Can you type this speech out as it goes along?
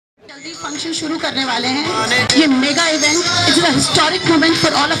जल्दी फंक्शन शुरू करने वाले हैं। ये mega event it is a historic moment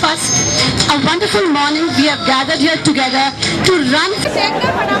for all of us. A wonderful morning we have gathered here together to run.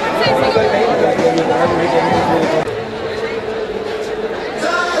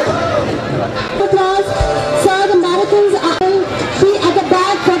 So the Americans will be at the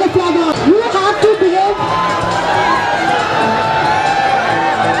back for the flag off. You have to behave.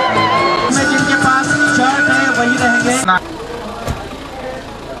 जिनके पास shirt है वही रहेंगे।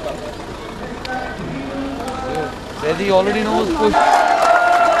 He already knows push.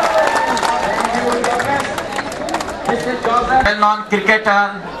 Well-known cricketer,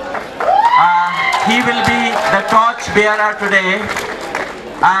 he will be the torch bearer today,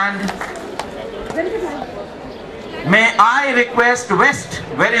 and may I request West?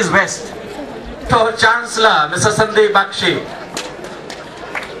 Where is West? So Chancellor, Mr. Sandeep Bakshi.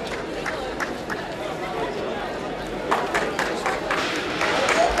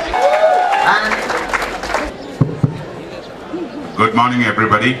 Good morning,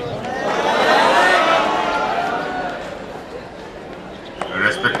 everybody.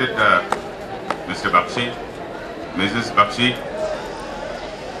 Respected Mr. Bakshi, Mrs. Bakshi,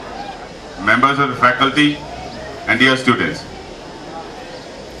 members of the faculty, and dear students.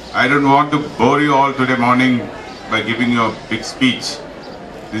 I don't want to bore you all today morning by giving you a big speech.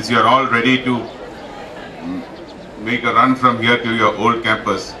 Since you are all ready to make a run from here to your old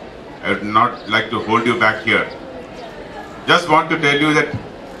campus, I would not like to hold you back here. Just want to tell you that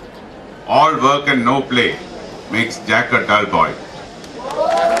all work and no play makes Jack a dull boy.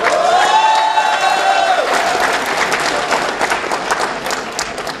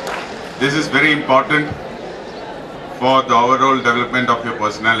 This is very important for the overall development of your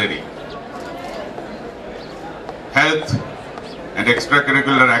personality. Health and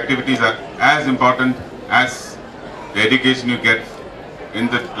extracurricular activities are as important as the education you get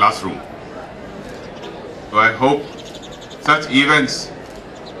in the classroom. So I hope such events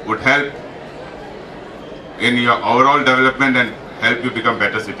would help in your overall development and help you become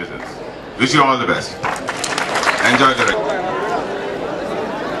better citizens. Wish you all the best. Enjoy the ride.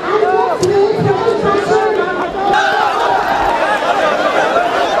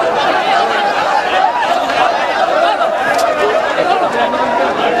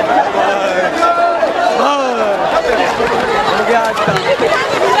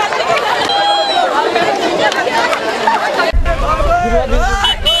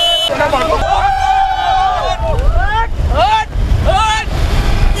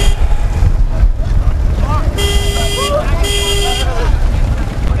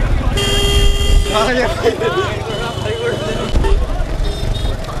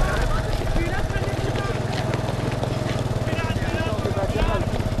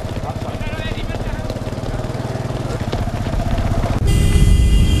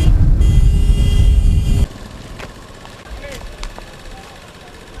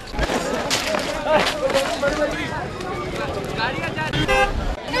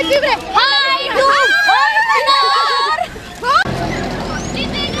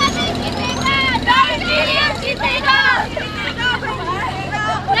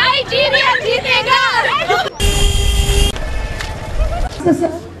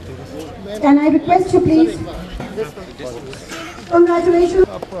 Can I request you please? Congratulations.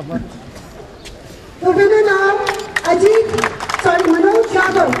 The winner now, Manoj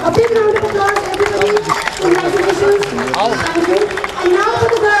Jadhav. A big round of applause, everybody. Congratulations. Thank you. And now for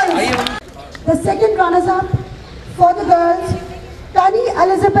the girls. The second runners-up for the girls, Tani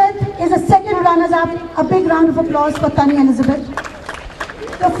Elizabeth is the second runners-up. A big round of applause for Tani Elizabeth.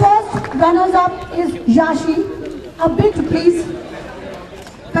 The first runners-up is Yashi. A big please.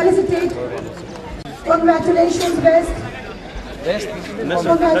 Felicitate. Congratulations, West.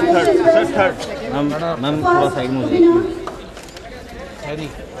 Congratulations, West. First winner.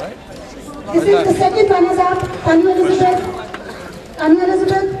 This is the second runners-up, Tanya Elizabeth. Tanya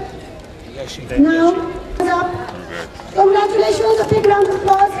Elizabeth. Now, runners-up. Congratulations, a big round of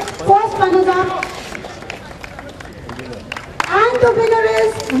applause. First runners-up. And the winner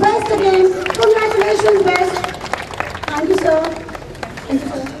is West again. Congratulations, West. Thank you, sir. Thank you,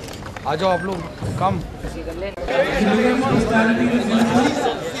 sir. आ जाओ आप लोग कम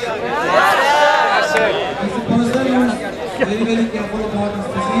very, very careful about his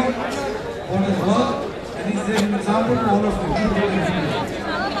physique, about his work, and he's an example to all of you.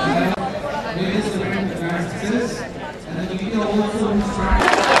 Various different grand success, and the media also. Thank you, sir.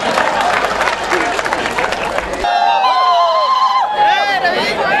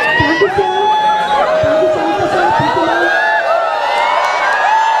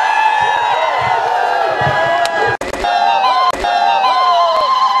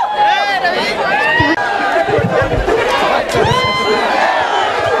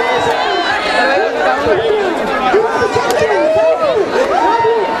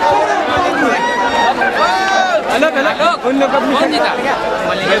 कौन जीता?